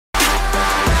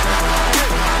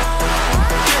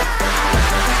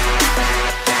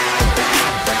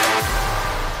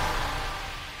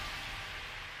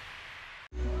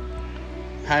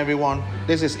Hi everyone,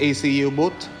 this is ECU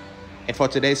Boot, and for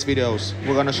today's videos,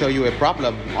 we're going to show you a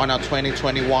problem on our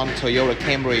 2021 Toyota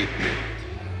Camry.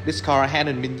 This car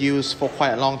hadn't been used for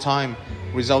quite a long time,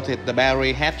 resulted the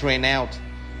battery had drained out,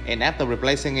 and after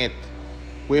replacing it,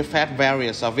 we've had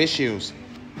various of issues.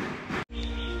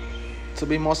 To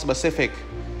be more specific,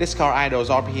 this car idles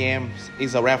RPM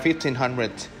is around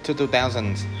 1500 to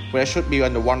 2000, where it should be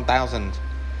under 1000.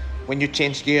 When you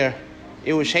change gear,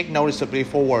 it will shake noticeably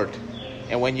forward,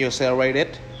 and when you accelerate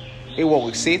it, it will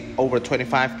exceed over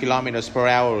 25 km per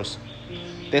hour.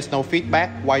 There's no feedback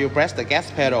while you press the gas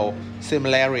pedal,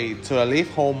 similarly to a leave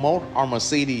home mode on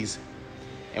Mercedes.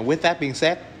 And with that being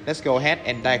said, let's go ahead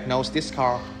and diagnose this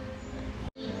car.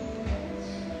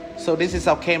 So this is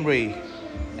our Camry.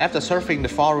 After surfing the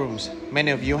forums,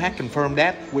 many of you have confirmed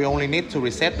that we only need to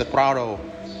reset the throttle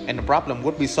and the problem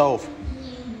would be solved.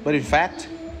 But in fact,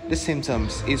 the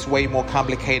symptoms is way more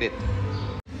complicated.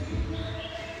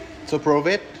 To prove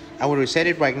it, I will reset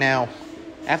it right now.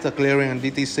 After clearing on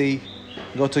DTC,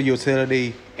 go to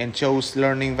Utility and choose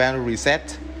Learning Value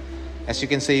Reset. As you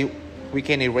can see, we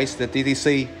can erase the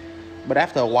DTC, but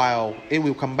after a while, it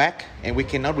will come back and we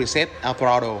cannot reset our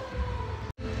throttle.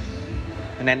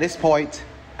 And at this point,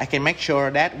 I can make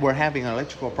sure that we're having an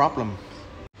electrical problem.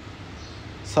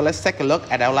 So let's take a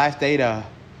look at our live data.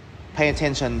 Pay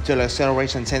attention to the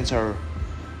acceleration sensor.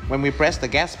 When we press the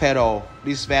gas pedal,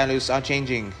 these values are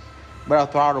changing, but our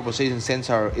throttle position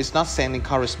sensor is not sending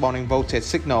corresponding voltage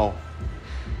signal.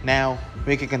 Now,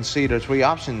 we can consider three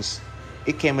options.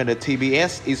 It can be the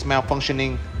TPMS is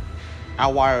malfunctioning,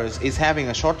 our wires is having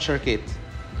a short circuit,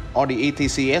 or the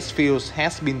ETCS fuse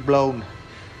has been blown.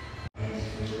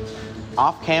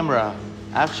 Off camera,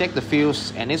 I've checked the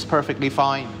fuse and it's perfectly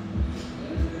fine.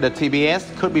 The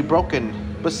TPMS could be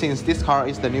broken, but since this car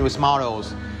is the newest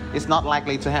models, it's not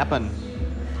likely to happen.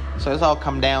 So it's all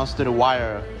come down to the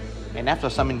wire, and after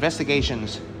some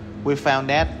investigations, we found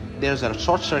that there's a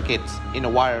short circuit in the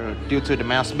wire due to the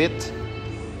mouse bit.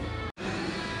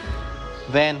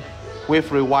 Then we've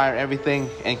rewired everything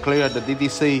and cleared the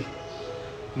DTC.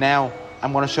 Now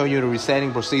I'm going to show you the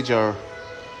resetting procedure.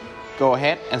 Go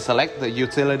ahead and select the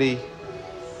utility,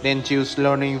 then choose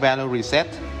Learning Value Reset.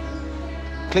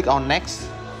 Click on Next,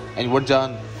 and we're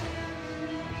done.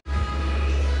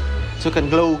 To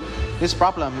conclude, this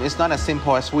problem is not as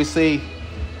simple as we see.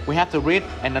 We have to read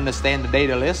and understand the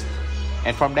data list,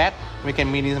 and from that, we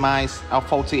can minimize our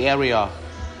faulty area.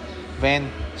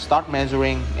 Then start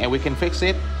measuring, and we can fix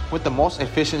it with the most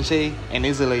efficiency and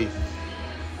easily.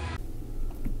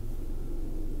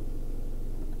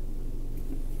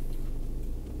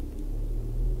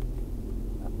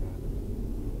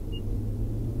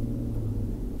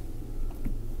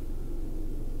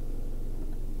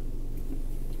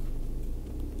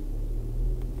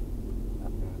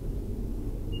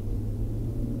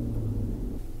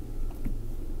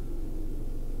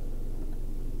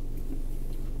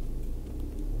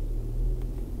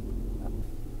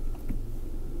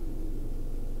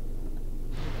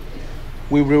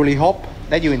 We really hope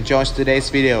that you enjoyed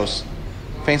today's videos.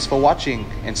 Thanks for watching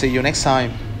and see you next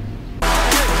time.